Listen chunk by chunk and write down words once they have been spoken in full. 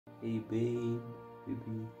Hey babe,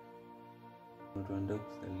 baby. Unataka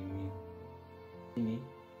kusalimia. Nini?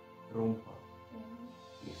 Romper.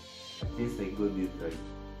 Yes. At least I got this right.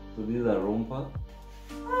 So these are romper.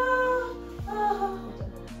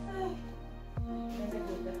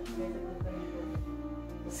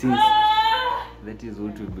 Since that is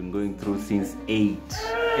what we've been going through since 8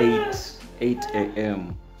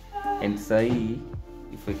 a.m. And say,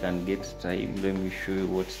 if I can get time, let me show you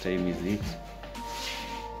what time is it.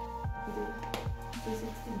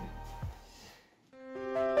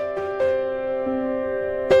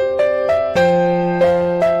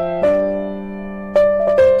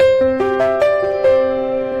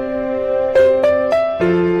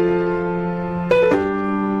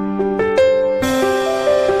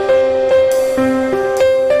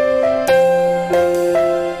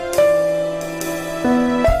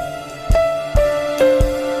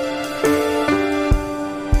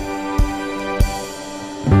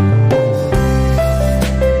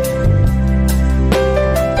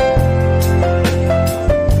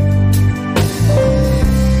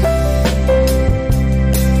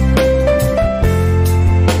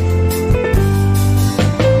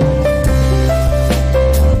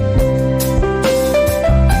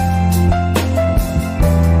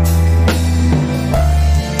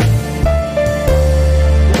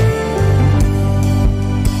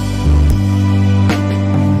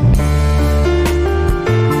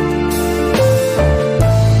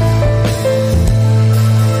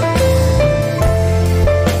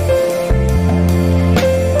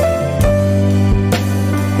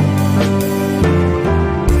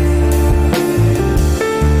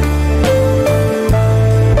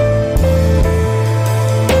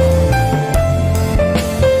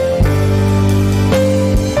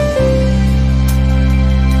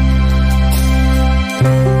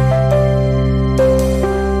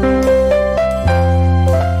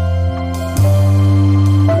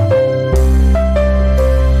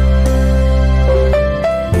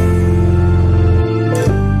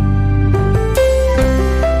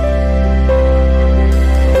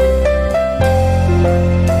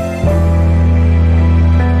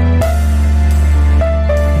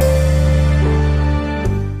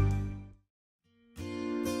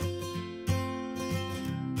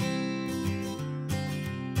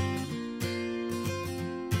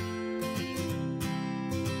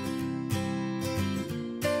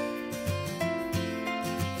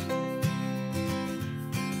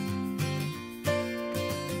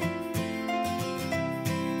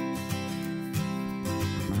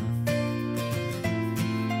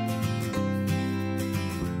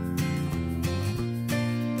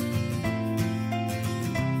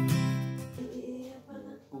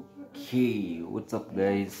 Okay, what's up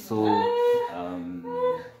guys? So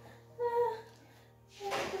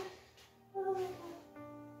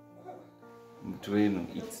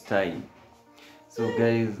it's time. So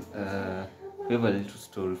guys, we have a little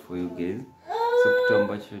story for you guys. So kitu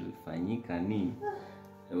ambacho ilifanyika ni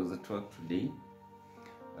I was at work today.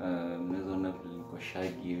 Mnaweza ona vile niko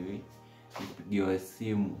shagi hivi. Nipigiwa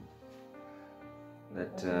simu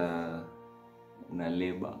that kuna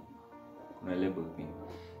labor pin.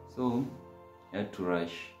 So I had to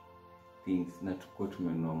rush things. Na tuko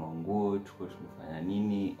tumenunua manguo, tuko tumefanya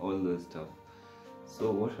nini, all those stuff.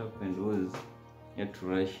 So what happened was I had to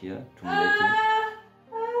rush here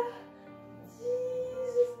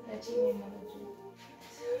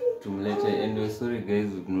tumlete and we're sorry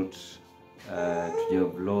guys, we've not tuja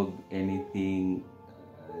vlog anything,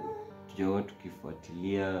 tujawa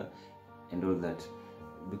tukifuatilia and all that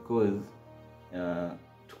because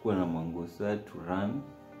tukuwa na manguo, so I had to run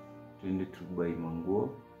tuende to buy manguo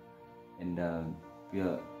and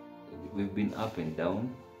we've been up and down,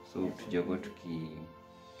 so tujawa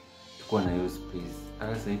tukuwa na hiyo space.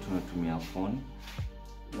 Hata sasa tunatumia phone.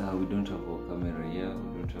 We don't have a camera here,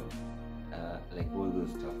 we don't have like all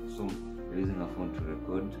those stuff, so we're using a phone to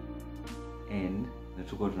record and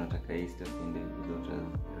natuko tunataka hii stuff in the without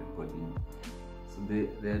us recording. So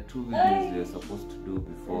there are 2 videos we are supposed to do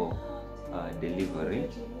before delivery,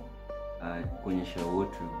 kuonyesha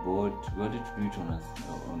what we bought. We wanted to do it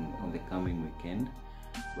on the coming weekend,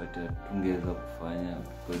 but tungeweza kufanya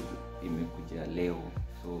because imekuja leo,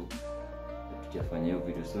 so tutafanya hiyo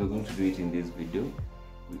video. So we're going to do it in this video.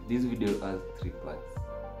 This video has 3 parts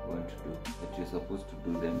we want to do, that you're supposed to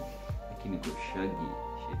do them, lakini go shaggy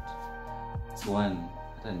shit. It's 1,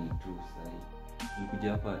 hata ni 2 sai.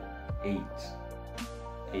 Nikuja hapa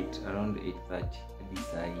 8 around 8:30 hadi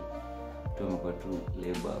sai. Tumekuwa tu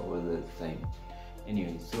labor all the time.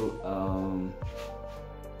 Anyway, so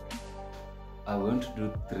I want to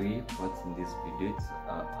do 3 parts in this video. It's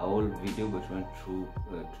a whole video, but I want to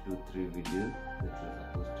do 3 videos that we're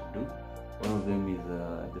supposed to do. One of them is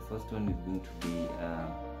the first one is going to be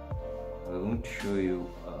we're going to show you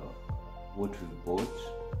what we bought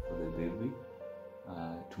for the baby.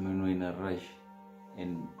 Tumenunua in a rush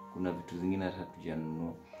and kuna vitu zingine hata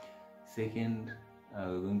hatujanunua. Second,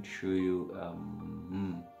 we're going to show you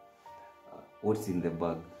what's in the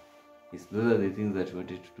bag. Yes, those are the things that we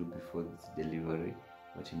wanted to do before this delivery,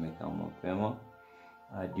 but imekama mapema.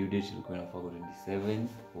 Due date ilikuwa inafaa 27th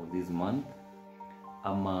of this month.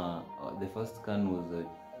 The first scan was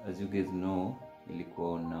as you guys know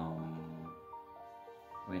ilikuwa on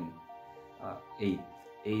when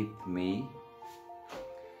 8th May,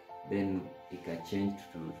 then it got changed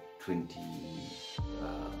to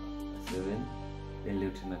 27, then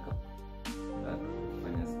later tena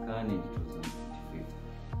kufanya scan and it was on 25th.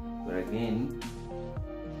 But again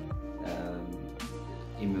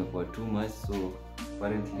imekuwa too much, so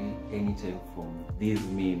apparently anytime from this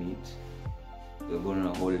minute we're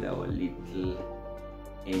gonna hold our little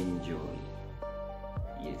angel.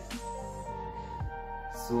 Yes.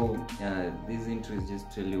 So this intro is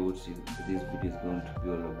just tell you what this video is going to be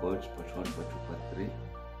all about. Part 1, part 2, part 3.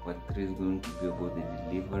 Part 3 is going to be about the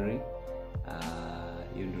delivery.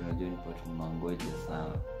 You ndo najua ni part mnangoja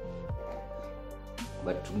sana,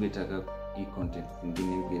 but tungetaka hii content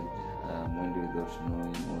nyingine you get mwende without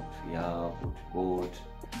knowing what we have, what we bought,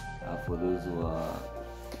 for those who are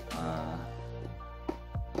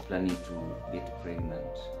planning to get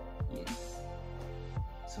pregnant. Yes,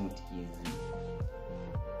 it's not easy.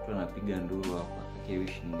 Tunapiga nduru hapa. Okay,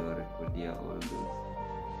 wish ndio recordia all those.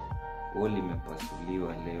 All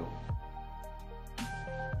imepasuliwa leo.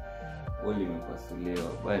 All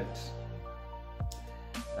imepasuliwa, but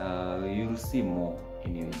you'll see more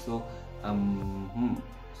anyway. So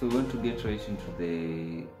so we want to get right into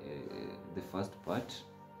the first part.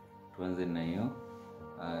 Tuanze na hiyo,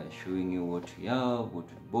 showing you what we have,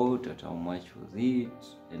 what we bought, at how much was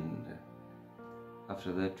it, and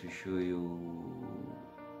after that we show you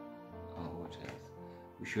what else.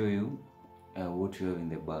 We show you what you have in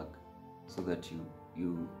the bag, so that you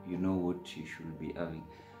know what you should be having.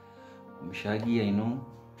 Mshagi, I know,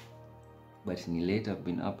 but ni late. I've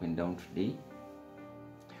been up and down today.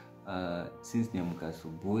 Since niamka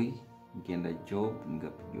asubuhi, nikaenda job,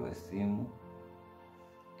 nikapigiwa simu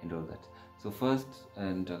and all that. So first,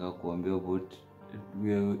 nitaka kuambia about,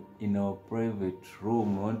 we are in our private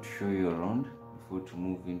room. I want to show you around before to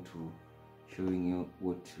move into showing you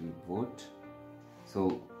what we bought.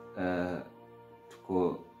 So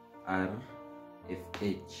tuko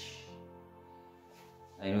RFH.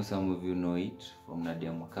 I know some of you know it from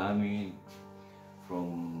Nadia Makami,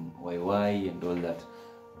 from YY and all that.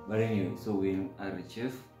 But anyway, so we're in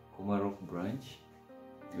RHF, Komarok branch.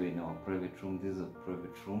 We're in our private room. This is a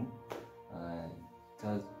private room. It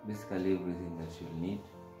has basically everything that you'll need.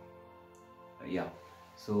 Yeah.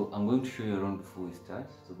 So I'm going to show you around before we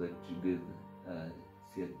start, so that you guys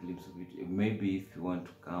see a glimpse of it. Maybe if you want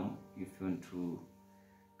to come,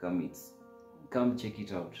 come check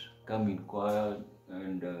it out. Come inquire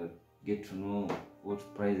and get to know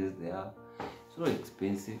what prices they are. It's not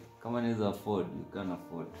expensive. Come on, is afford, you can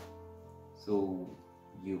afford. So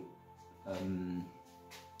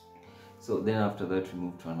so then after that we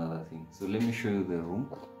move to another thing. So let me show you the room.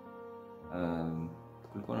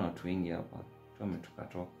 Kulikuwa na watu wengi hapa.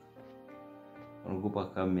 Tumetoka wanaogopa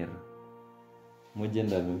kamera. Mmoja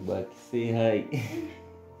ndo amebaki. Say hi.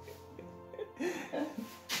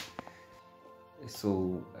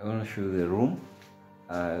 So I want to show you the room.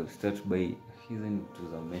 I'll start by using to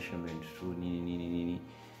the measurement to nini.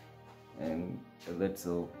 And that's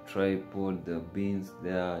a tripod. The beans,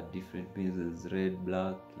 there are different beans. There's red,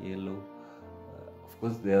 black, yellow. Of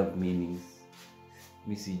course they have meanings.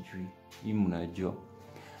 Misijui. Hii mnajua.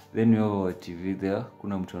 Then we have our TV there.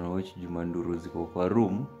 Kuna mtu anawatch Jumanduru ziko kwa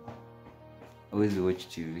room. Always watch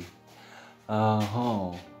TV.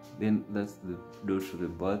 Then that's the door to the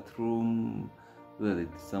bathroom. Those are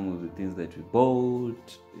some of the things that we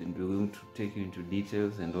bought, and we're going to take you into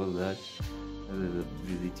details and all that. There's a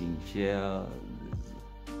visiting chair.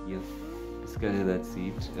 Yeah, basically that's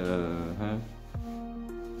it.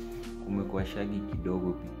 Kumekuwa shagi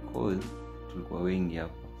kidogo because tulikuwa wengi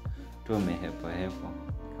hapa. Tumehepa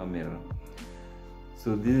camera.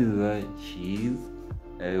 So this is where she is.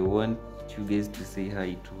 I want you guys to say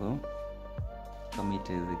hi to her. Kama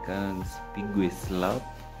itawezekana nisipigwe slap.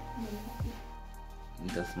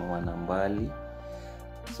 Nitasimama na mbali.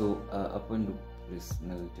 So upon the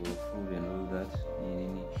food and all that,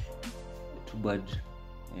 too bad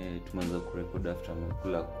tumeanza kurecord after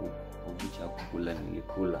amekula kuku. of which hakukula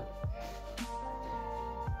nilikula.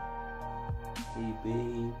 Hey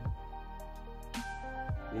babe.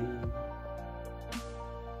 Babe.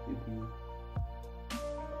 Baby.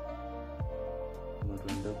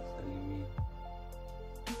 Unataka kusalimia.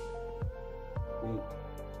 Babe.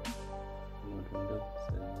 Unataka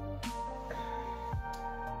kusalimia.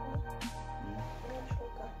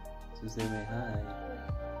 Tuseme hi.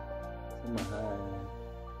 Sema hi.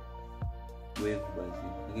 Wave basi.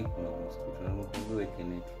 Hiki kuna mosquito na mkongo weke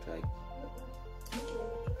net tutaki.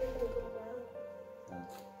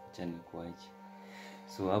 Acha nikuache.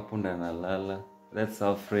 So hapo ndo analala. That's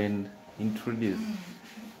our friend. Introduce.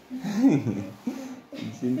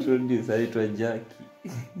 Introduce aitwa Jackie.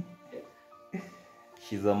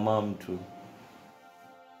 She's a mom too.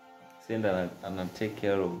 Send ana take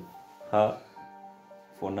care of her.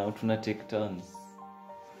 For now tuna take turns.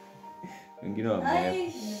 Wengine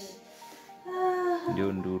wameacha.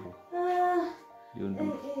 Ndio nduru.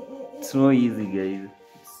 It's not easy, guys.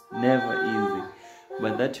 It's never easy.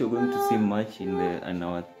 But that you're going to see much in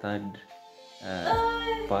our third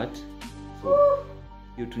part. So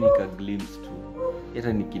you tu nika glimpse tu.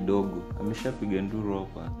 Hata ni kidogo. Ameshapiga nduru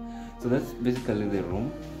hapa. So that's basically the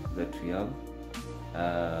room that we have.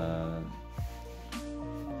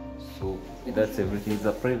 So that's everything. It's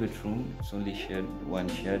a private room. It's only shared, one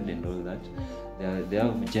shared and all that. They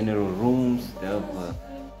have general rooms. They have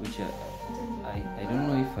which I don't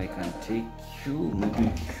know if I can take you.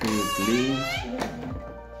 Maybe show you place.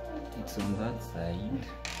 It's on that side.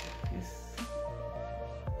 Yes.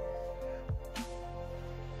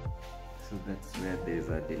 So that's where there's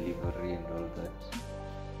a delivery and all that.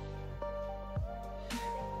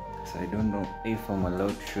 So I don't know if I'm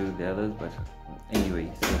allowed to show the others, but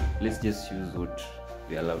anyway, so let's just use what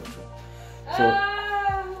we're allowed to. So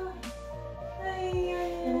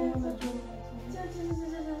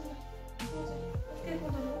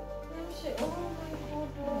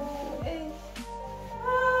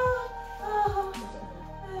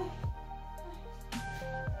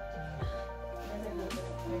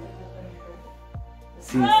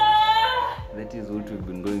since that is what we've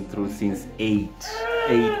been going through since 8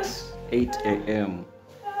 a.m.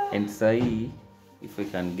 and say if I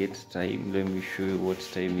can get time, let me show you what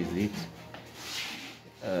time is it.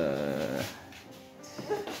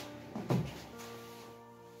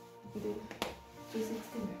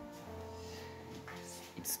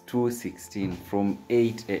 It's 2:16 from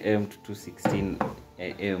 8 a.m. to 2:16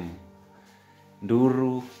 a.m.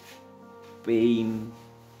 Nduru, pain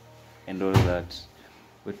and all that,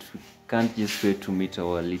 but we can't just wait to meet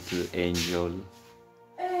our little angel.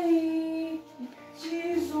 Hey,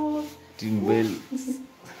 Jesus. Team Belyx.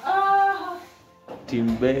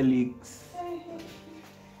 Team Belyx.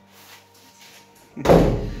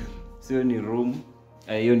 So ni room,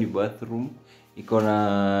 hiyo ni bathroom. Iko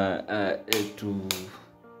na to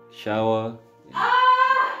shower.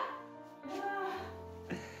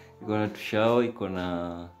 Iko na to shower, iko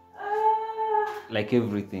na like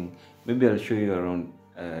everything. Maybe I'll show you around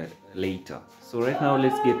later. So right now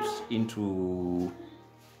let's get into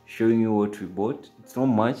showing you what we bought. It's not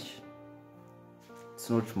much. It's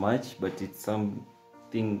not much, but it's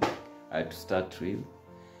something I had to start with.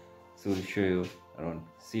 So we'll show you around.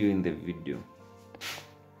 See you in the video.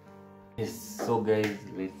 Yes, so guys,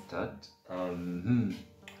 let's start.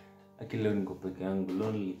 Aki leo niko peke yangu,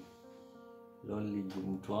 lonely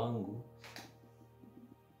mtu wangu.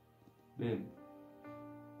 Babe.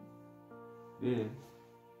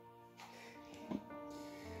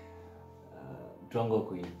 Mtu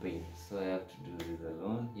wako in pain, so I have to do this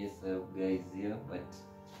alone. Yes, I have guys here, but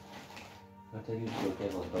not really to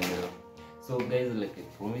have a camera. So guys, like I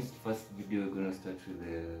promised, first video we're gonna start with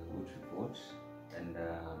the what we bought, and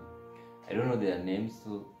I don't know their names,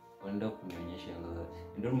 so wanda kunionyesha ngoja.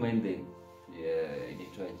 And don't mind the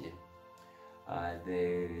editoje.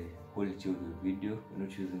 The quality of the video. We're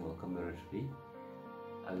not using our camera today.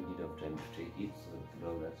 I will need have time to take it, so to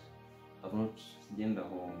know that I've not sijaenda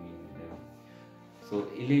home in them. So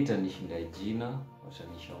ile itanishinda jina,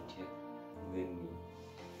 watanishautia. Then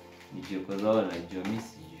nijue zao najua mimi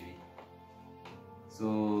sijui. So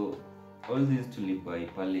all these tulibuy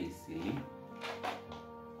pale Isili.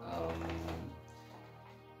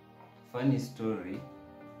 Funny story,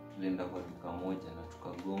 tulienda kwa duka moja na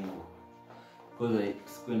tukagongwa. Because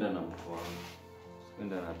sikuenda na mtu wangu,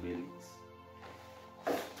 sikuenda na Belyx.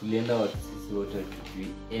 Tulienda watu sisi wote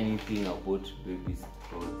tujui anything about baby's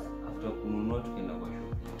clothes. After kununua tukaenda kwa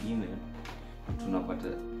shop nyingine, tunapata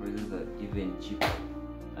prices are even cheaper.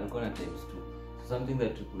 Alikuwa na times 2. So something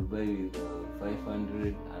that you could buy with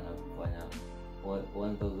 500 anakufanya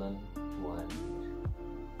 1200.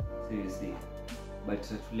 So you see, but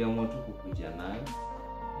tuliamua tu kukuja nayo,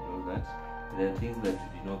 you know that there are things that we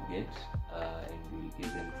did not get, and we will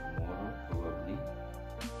get them tomorrow probably,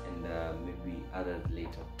 and maybe others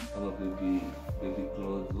later. Some of baby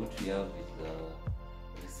clothes. What we have is the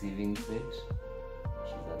receiving set.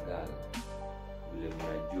 She's a girl. Vile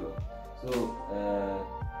mnajua. So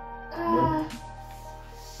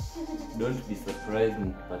don't be surprised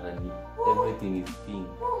nikipata ni everything is pink.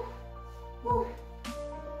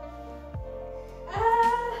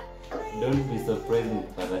 Don't be surprised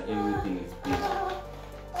nikipata everything is pink.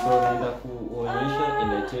 So naenda kuonyesha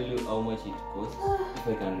and I tell you how much it costs if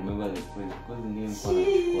I can remember the price, because the name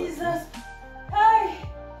Jesus.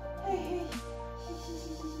 Hey.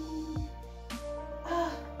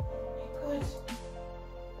 Ah, my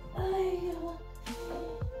God.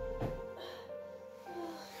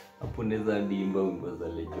 Hapo neza ndiimba wimbo za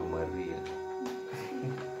Lejo Maria.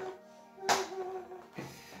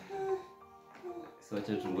 So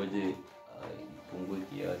acha tungoje ipungue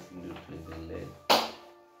kiasi ndio tuendelee.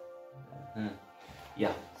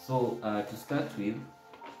 Yeah, so to start with,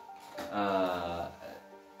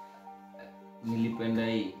 nilipenda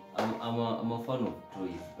hii. I'm a fan of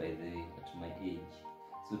toys by the way at my age.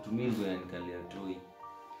 So to me when nikalia toy,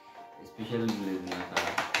 especially vile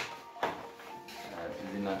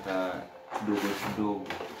zinaka kidogo.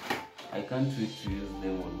 I can't wait to use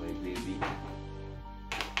them on my baby.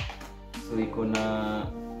 So ikona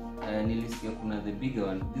nilisikia kuna the bigger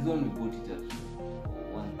one. This one we bought it at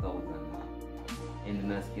 1,000. And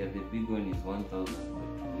nasikia the big one is 1,000, but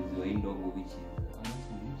with your ndogo which is how much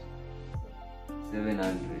is it?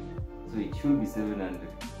 700. So it should be 700.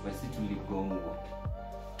 But si tuligongwa.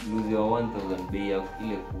 Lose your 1,000 bei ya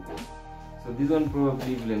ile kubwa. So this one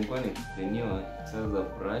probably vile nilikuwa explainiwa, it has a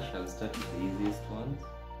brush. I'll start with the easiest ones.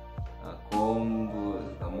 A comb, a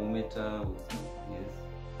thermometer, with some, yes.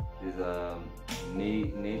 There's a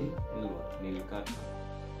nail cutter.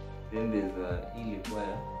 Then there's a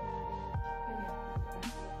wire.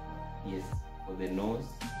 Yes, for the nose.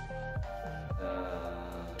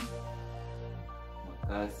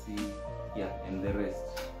 Makasi, yeah, and the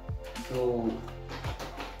rest. So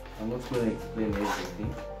I'm not going to explain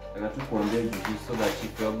everything. I got to convey you so that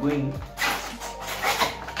if you are going,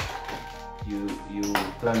 you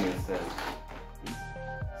plan yourself. Yes.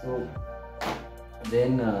 So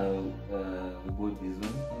then we bought this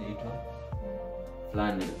one later.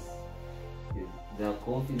 Flannels. Yes. They are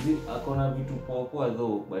comfy. Akona vitu poa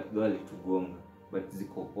though, but though alitugonga. But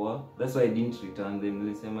ziko poa. That's why I didn't return them.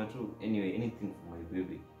 Nilisema tu anyway, anything for my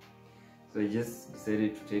baby. So I just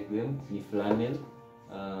decided to take them. Ni flannel.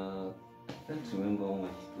 I can't remember how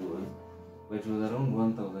much it was, but it was around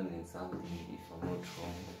 1,000 and something if I'm not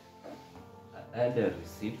wrong. I had a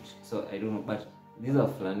receipt, so I don't know, but these are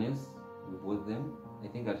flannels. We bought them, I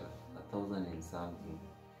think at 1,000 and something.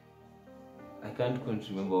 I can't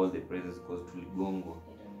remember all the prices because tuligongo,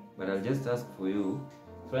 but I'll just ask for you.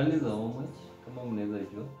 Flannels are how much? Kama mnaweza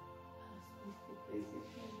jua?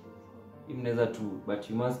 Mnaweza too, but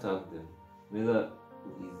you must have them. Mnaweza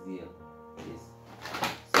ulizia. Yes.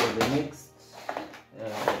 So the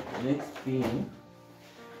next thing,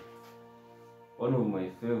 one of my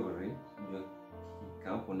favorite,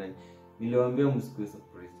 niliwaambia msikuwe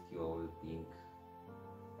surprised kiwa all pink,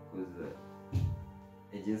 because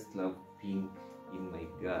I just love pink in my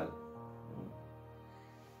girl.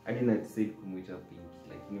 I didn't decide kumwita pink,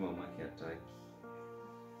 lakini mamake hataki.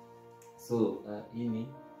 So hii ni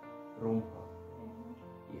romper.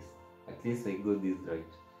 Yes, at least I got this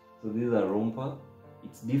right. So these are romper.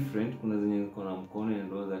 It's different, kuna zenye ziko na mkono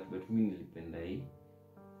and all that, but mimi nilipenda hii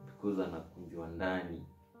because anakunjwa ndani.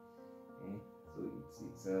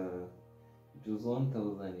 So it was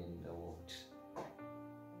 1,000 and what?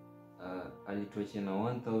 Alituachia na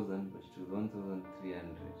 1,000, but it was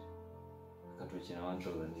 1,300. Akatuachia na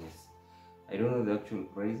 1,000, yes. I don't know the actual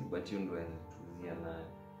price, but hiyo ndo anatuzia nayo.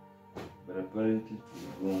 But apparently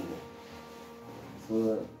tuligonga.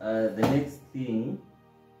 So the next thing,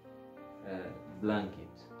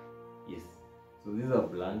 blanket. Yes, so these are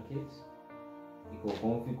blankets. Iko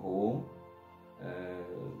comfy, iko warm,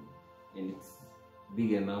 and it's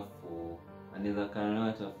big enough for another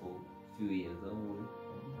Canada for few years,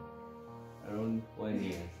 around 1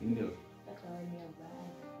 year, sindio?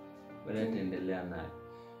 But ataendelea na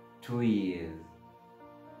 2 years,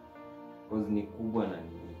 because ni kubwa na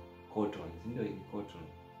ni cotton, sindio? Ni cotton.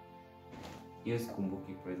 Yes,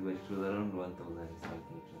 sikumbuki price, but it was around 1,000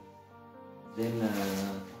 something. Then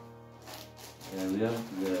we have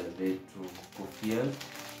the two kofias.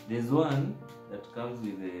 There's one that comes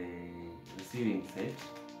with a receiving set,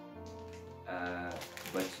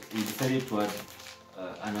 but we decided to add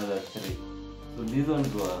another 3. So these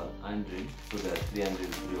ones were 100, so there are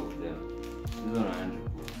 303 of them. These one are 100.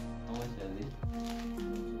 How much are they?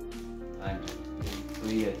 100. So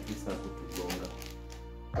here at least I put to longer.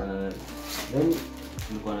 Then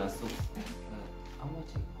we're gonna soak. How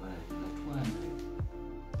much are we gonna do?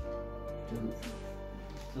 200.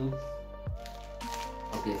 So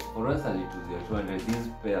okay, for us it was your 200. This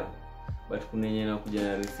pair, but kuna yenye inakuja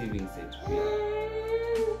na receiving set pia.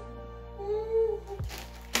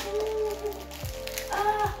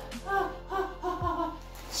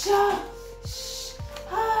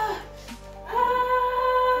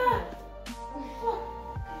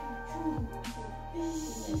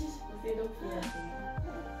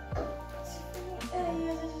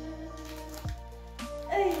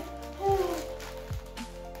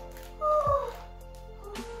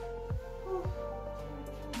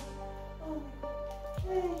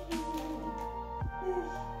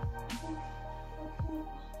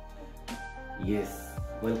 Yes,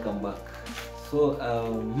 welcome back. So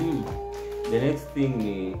the next thing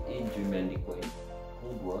ni age imeandikwa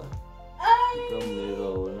kubwa. Kama unaweza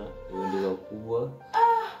ona, imeandikwa kubwa.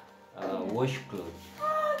 Wash clothes.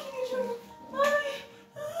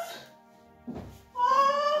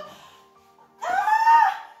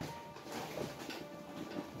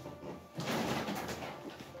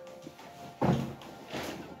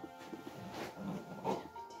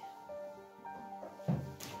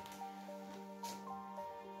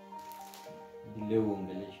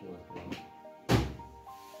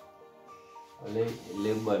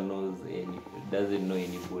 Labor doesn't know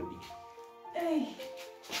anybody. Hey.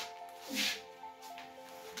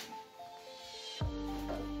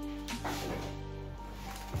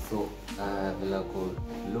 So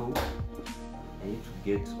low. I need to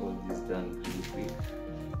get all this done really quick.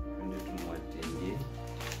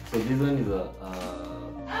 So this one is a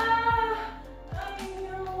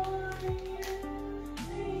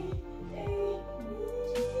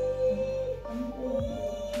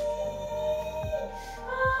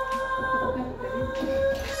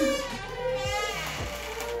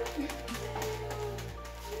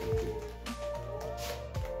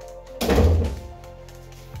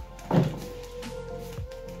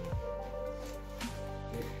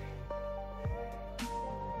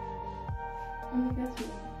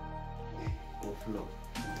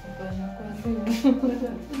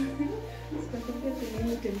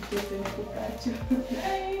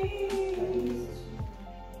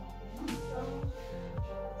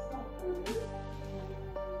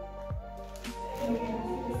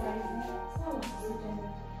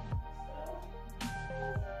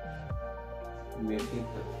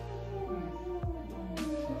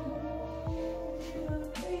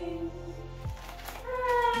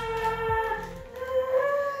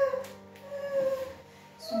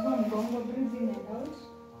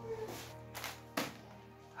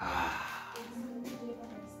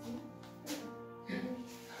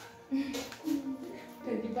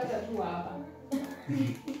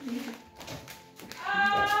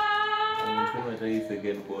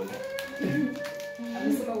second one.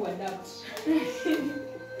 I'm just gonna adapt.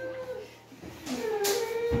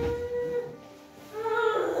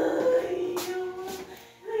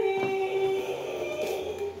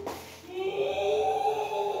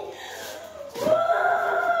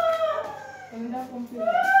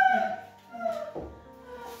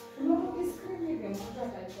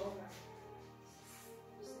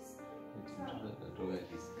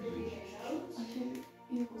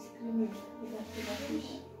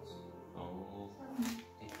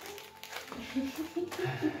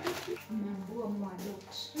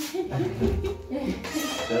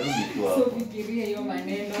 So fikiria hiyo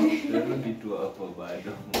maneno. Tarudi tu hapo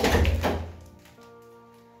bado.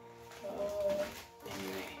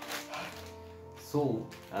 So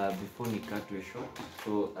before we cut to a short,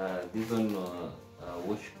 so this one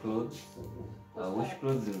wash clothes. Wash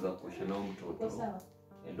clothes is a question of mtoto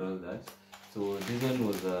and all that. So this one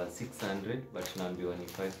was 600, but now we only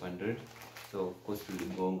 500. So of course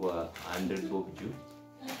we'll go 100 bob juu.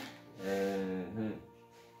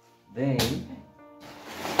 Then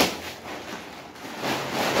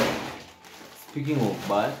speaking of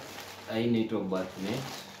bath, I need a bath net.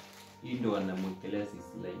 Hii ndo anamwekelea si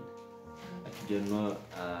slide. Hatujanunua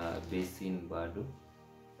basin bado.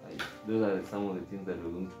 Those are some of the things that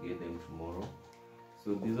we're going to get them tomorrow.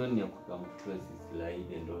 So this one ya kukamtua si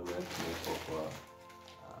slide and all that for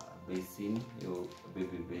basin, your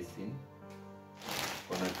baby basin.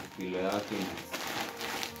 Kuna kipilo yake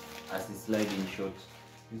as a slide in short.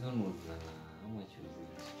 This one was how much was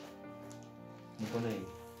it? Nikona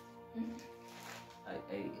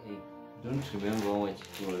I don't remember how much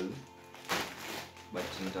it was. but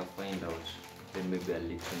I'll find out. Then maybe I'll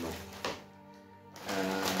let you know.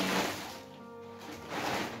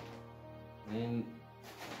 Then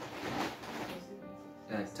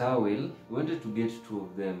towel. We wanted to get 2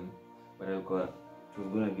 of them, but it was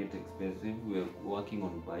gonna get expensive. We were working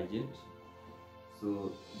on budget,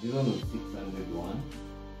 so this one was 601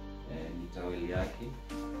 and towel yake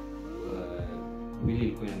really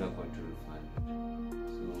ilikuwa inaenda kwa 1200.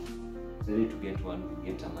 So ready to get one, we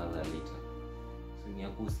get another later. So ni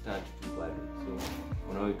hapo start to bado. So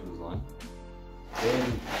for now it was one.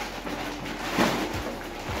 Then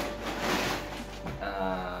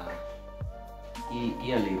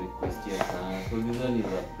yearly request here. So this one is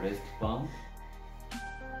a breast pump.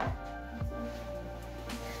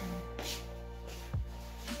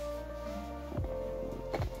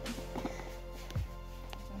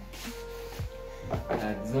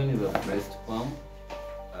 This one is a breast pump.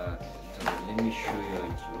 Let me show you how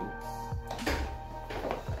it looks.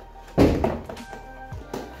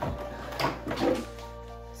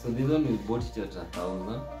 So this one we bought it at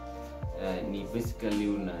 1,000. Ni basically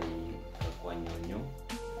unaiweka kwa nyonyo,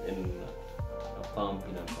 then a pump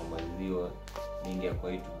inakamaziwa ningia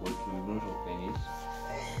kwa it bottle. We don't open it,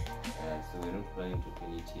 so we're not planning to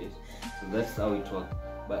open it yet. So that's how it works.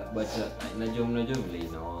 But najua vile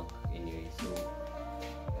ina work anyway. So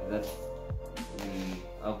that's, we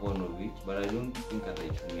have one of it, but I don't think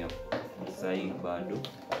ataitumia sai bado.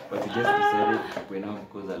 But we just decided to put now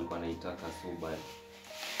because alikuwa anaitaka so bad.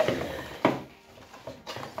 So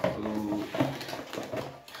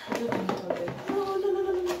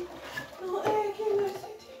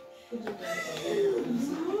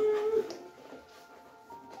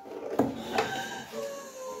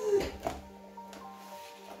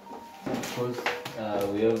of course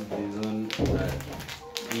we have this one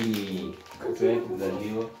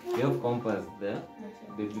we have compass there,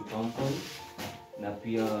 baby compass, na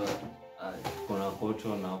pia kuna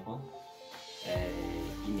cotton hapa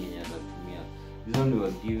ini yenye atatumia. This one we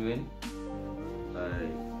were given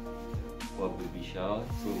for baby shower,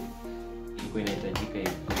 so ilikuwa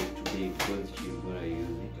inahitajika today because she's gonna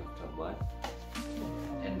use it after birth.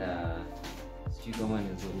 And sijui kama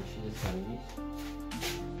nizoonyeshe sandwich.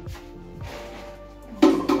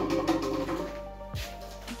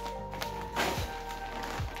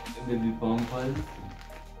 Baby pampers,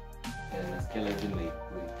 nasikia lazima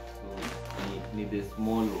ikuwe, so need the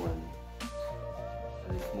small one,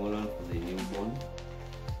 for the newborn.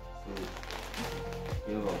 So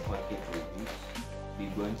you have a packet of it,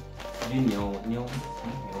 big one. Nyao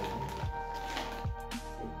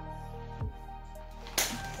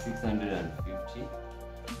 650.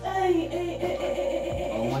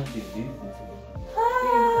 How much is this?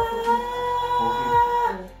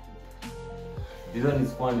 This one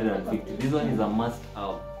is 450. This one is a must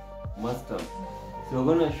have. So we're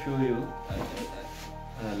gonna show you.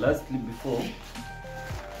 Lastly, before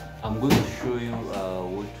I'm going to show you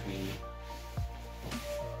what we.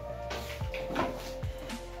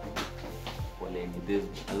 There's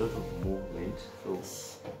a lot of movement, so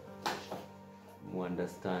you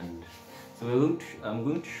understand. So I'm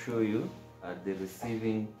going to show you the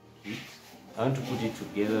receiving kit. I want to put it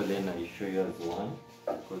together, then I show you as one,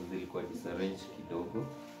 because they'll quite disarranged kidogo.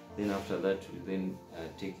 Then after that, we'll then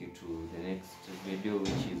take you to the next video,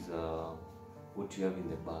 which is what you have in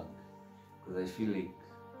the bag. Because I feel like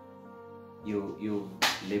your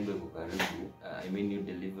labor karibu, I mean your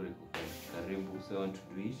delivery karibu, so I want to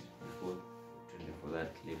do it before for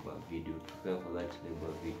that labor video, prepare for that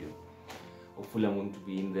labor video. Hopefully I'm going to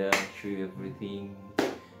be in there, show you everything.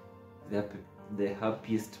 The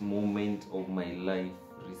happiest moment of my life,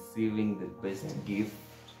 receiving the best gift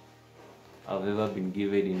I've ever been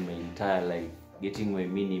given in my entire life, getting my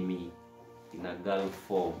mini-me in a girl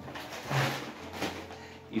form,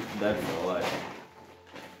 if that's a word.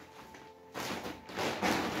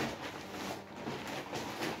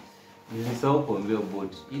 Nilisahau kuambia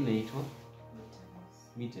about inaitwa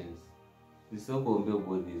mittens. Nilisahau kuambia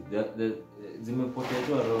about this. Zimepotea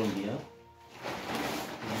around here.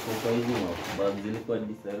 Kwa hizi mabag zilikuwa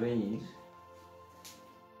disarranged.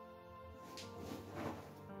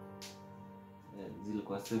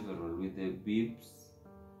 Zilikuwa several with the bibs.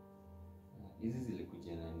 Hizi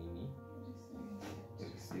zilikuja na nini?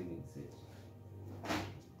 Receiving set.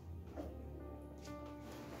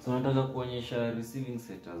 So nataka kuonyesha receiving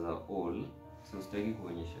set as a whole. So sitaki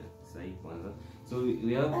kuonyesha sahi kwanza. So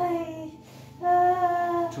we have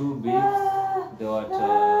 2 bibs. They were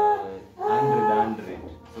 100.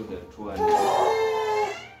 So they're 200.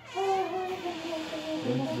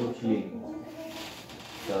 Don't look clean.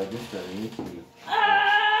 So just a minute.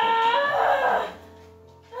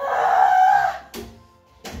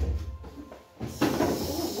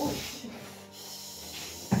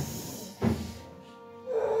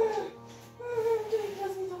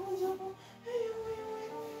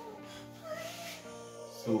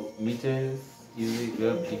 So mittens, easy. We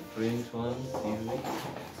have different ones, easy.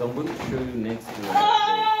 So I'm going to show you next a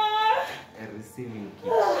receiving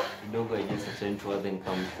kit. Kidogo I just attend to then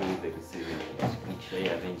come show you the receiving kit, which I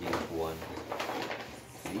arrange into one.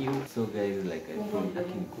 See you. So guys, like I told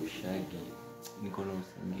you, kushagi, niko na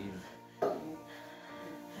usingizi.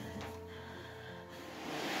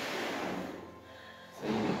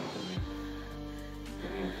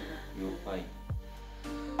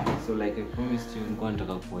 So like I promised you, nilikuwa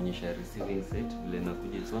nataka kuonyesha receiving set vile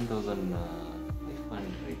nakuja. It's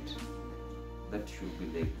 1,500. That should be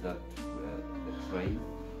the exact the price.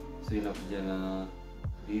 So inakuja na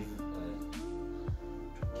this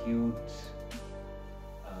cute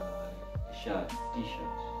shirt,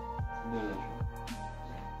 t-shirt.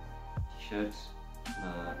 T-shirt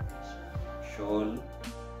na shawl.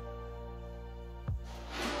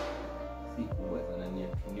 Si kubwa sana, ni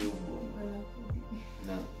newborn.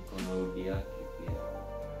 Na kuna hoodie yake pia.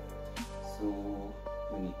 So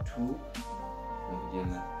ni 2 na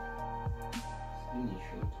vijana ni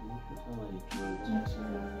short kama ni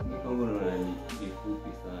 12. Ni kama ni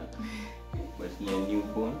fupi sana. But ni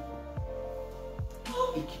newborn.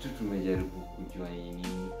 Hii kitu tumejaribu kujua ni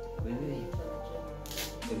nini. Wewe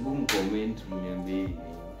hebu mcomment mniambie ni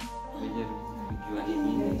tumejaribu kujua ni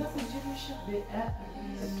nini.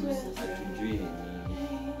 Hatujui ni nini.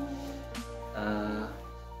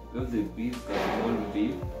 We have the beef, the small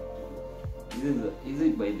beef. Is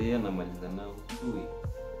it by the year namaliza now 2 weeks?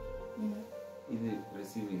 Is it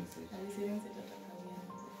receiving set? Receiving set atakamia.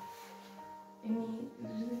 Any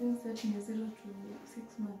receiving set ni 0 to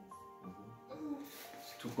 6 months.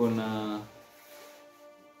 Tuko na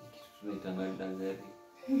kitu tunaitanga dangari.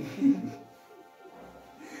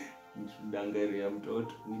 Ni dangari ya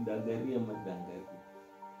mtoto, ni dangari ama dangari?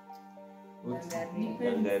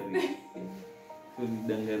 Dangari. So ni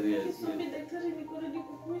dangari ya. Mimi daktari niko ready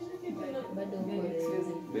kukuisha kitu na Bado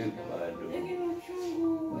bado. Lakini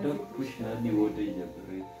uchungu. Utakupush hadi wote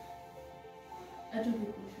ijapure. Hata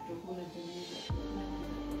kukuisha tutakuwa jamii.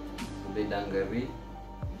 So the dangari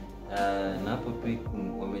na hapo pia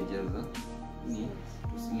wamejaza ni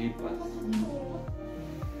slippers.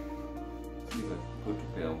 Slippers kwa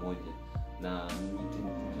tupea moja na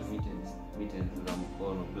mittens za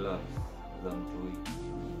mkono, gloves za mtoi.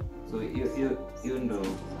 So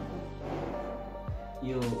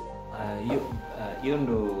hiyo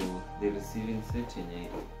ndo the receiving set yenye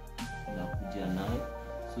nakuja nayo.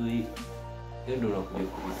 So hiyo ndo nakuja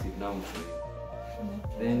kureceive na mtoi.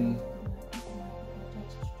 Then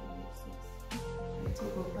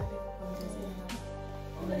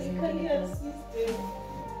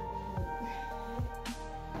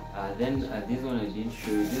this one I didn't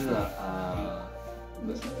show you. These are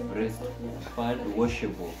breast pad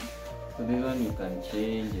washable. So this one you can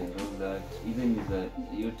change and all that. Even if the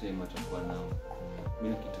yote matakuwa na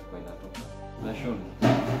milk itakuwa inatoka. Lashon.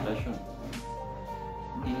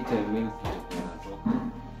 Anytime milk itakuwa inatoka.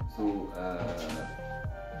 So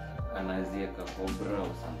anazieka kwa bra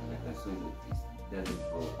or something like that, so that it doesn't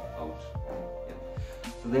go out. Yeah.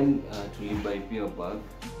 So then tulibuy pia bag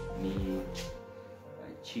ni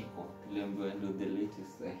Chico, tuliambiwa ndo the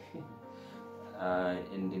latest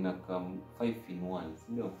and inakam 5 in 1.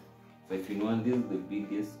 No, 5 in 1. This is the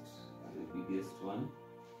biggest one.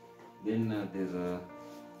 Then there's a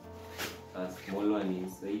small one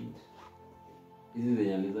inside. This is the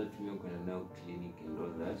yaliza tumio kwenda nayo clinic and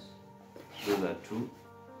all that. Those are 2.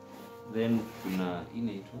 Then kuna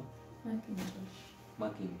inaitwa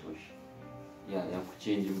Macintosh. Yeah, ya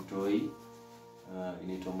kuchange mtoi.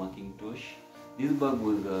 Inaitwa Macintosh. This bag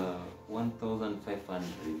was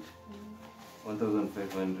 1,500.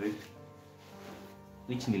 1,500,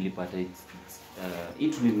 which nilipata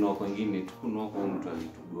it tulinunua kwingine, tukununua kwa mtu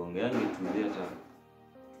alitugonga, yani tulizia hata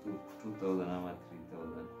 2,000 ama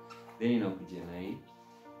 3,000. Then inakuja na hii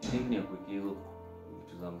ni ya kuwekea hizo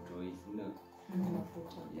vitu za mtoi, sina.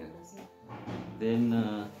 Yeah. Then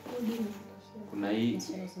kuna hii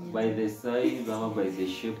by the size ama by the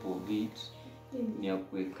shape of it ni ya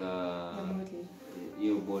kuweka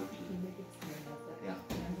hiyo bottle. Yeah.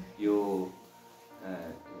 Hiyo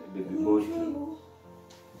baby bottle.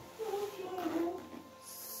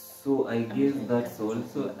 So I guess that's all.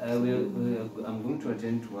 So I'm going to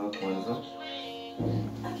attend to her kwanza.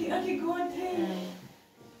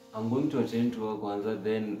 I'm going to attend to her kwanza,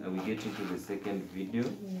 then we get into the second video,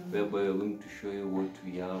 whereby we're going to show you what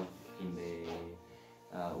we have in the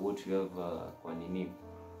kwa nini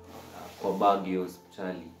kwa bag ya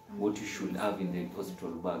hospitali, what you should have in the hospital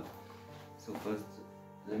bag. So first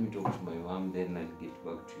let me talk to my mom, then I'll get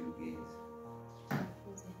back to you guys.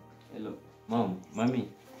 Hello, mommy.